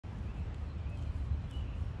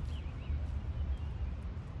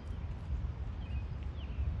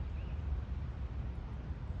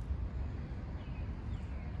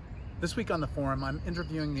This week on the forum, I'm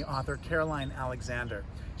interviewing the author Caroline Alexander.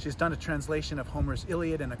 She's done a translation of Homer's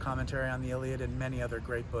Iliad and a commentary on the Iliad and many other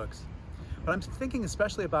great books. But I'm thinking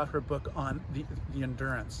especially about her book on the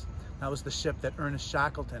Endurance. That was the ship that Ernest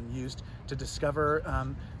Shackleton used to discover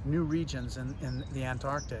new regions in the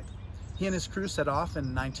Antarctic. He and his crew set off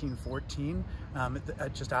in 1914,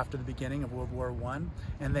 just after the beginning of World War I,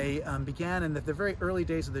 and they began in the very early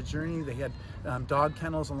days of the journey. They had dog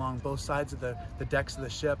kennels along both sides of the decks of the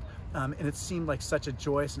ship, and it seemed like such a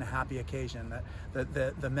joyous and a happy occasion.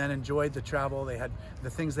 The men enjoyed the travel, they had the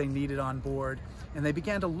things they needed on board, and they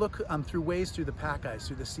began to look through ways through the pack ice,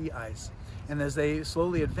 through the sea ice. And as they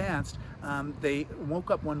slowly advanced, they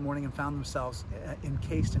woke up one morning and found themselves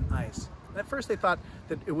encased in ice. And at first they thought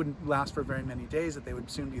that it wouldn't last for very many days, that they would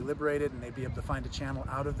soon be liberated and they'd be able to find a channel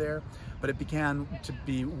out of there. But it began to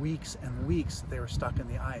be weeks and weeks they were stuck in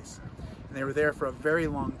the ice. And they were there for a very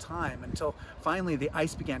long time until finally the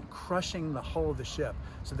ice began crushing the hull of the ship.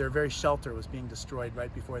 So their very shelter was being destroyed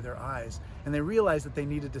right before their eyes. And they realized that they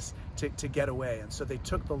needed to get away. And so they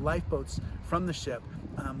took the lifeboats from the ship,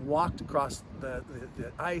 walked across the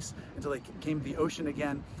ice until they came to the ocean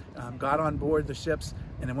again, got on board the ships,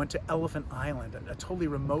 and then went to Elephant Island, a totally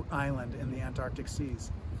remote island in the Antarctic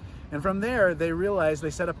seas. And from there, they realized,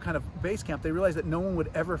 they set up kind of base camp, they realized that no one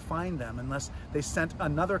would ever find them unless they sent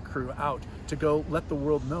another crew out to go let the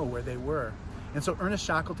world know where they were. And so Ernest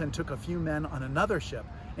Shackleton took a few men on another ship,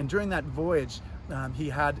 and during that voyage,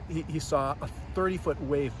 he saw a 30-foot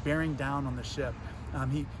wave bearing down on the ship.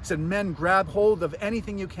 He said, "Men, grab hold of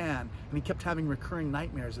anything you can." And he kept having recurring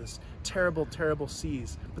nightmares, this terrible, terrible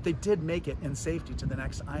seas. But they did make it in safety to the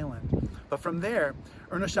next island. But from there,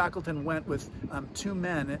 Ernest Shackleton went with two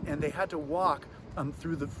men, and they had to walk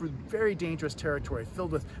through very dangerous territory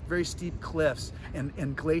filled with very steep cliffs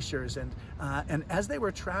and glaciers. And as they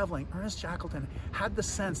were traveling, Ernest Shackleton had the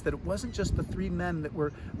sense that it wasn't just the three men that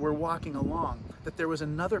were walking along, that there was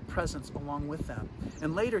another presence along with them.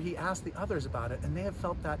 And later he asked the others about it, and they had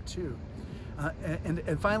felt that too.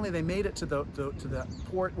 And finally they made it to the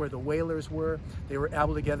port where the whalers were. They were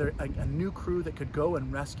able to gather a new crew that could go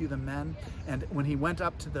and rescue the men. And when he went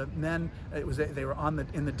up to the men, they were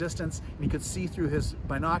in the distance, and he could see through his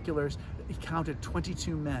binoculars. He counted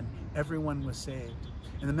 22 men. Everyone was saved.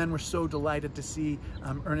 And the men were so delighted to see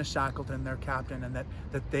Ernest Shackleton, their captain, and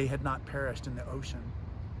that they had not perished in the ocean.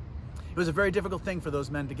 It was a very difficult thing for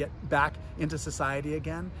those men to get back into society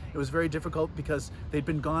again. It was very difficult because they'd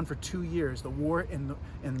been gone for 2 years. The war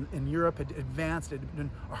in Europe had advanced. It had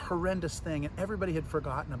been a horrendous thing, and everybody had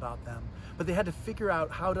forgotten about them. But they had to figure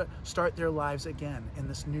out how to start their lives again in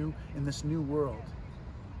this new world.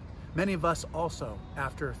 Many of us also,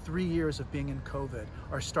 after 3 years of being in COVID,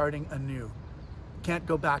 are starting anew. Can't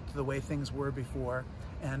go back to the way things were before,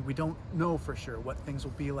 and we don't know for sure what things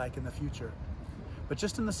will be like in the future. But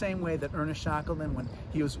just in the same way that Ernest Shackleton, when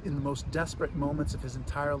he was in the most desperate moments of his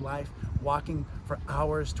entire life, walking for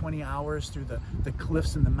hours, 20 hours through the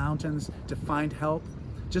cliffs and the mountains to find help,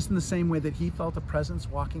 just in the same way that he felt a presence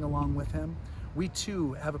walking along with him, we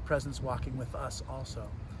too have a presence walking with us also.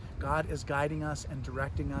 God is guiding us and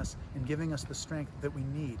directing us and giving us the strength that we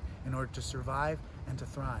need in order to survive and to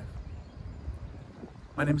thrive.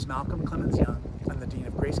 My name is Malcolm Clemens Young. I'm the Dean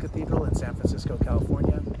of Grace Cathedral in San Francisco,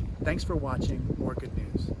 California. Thanks for watching More Good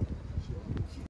News.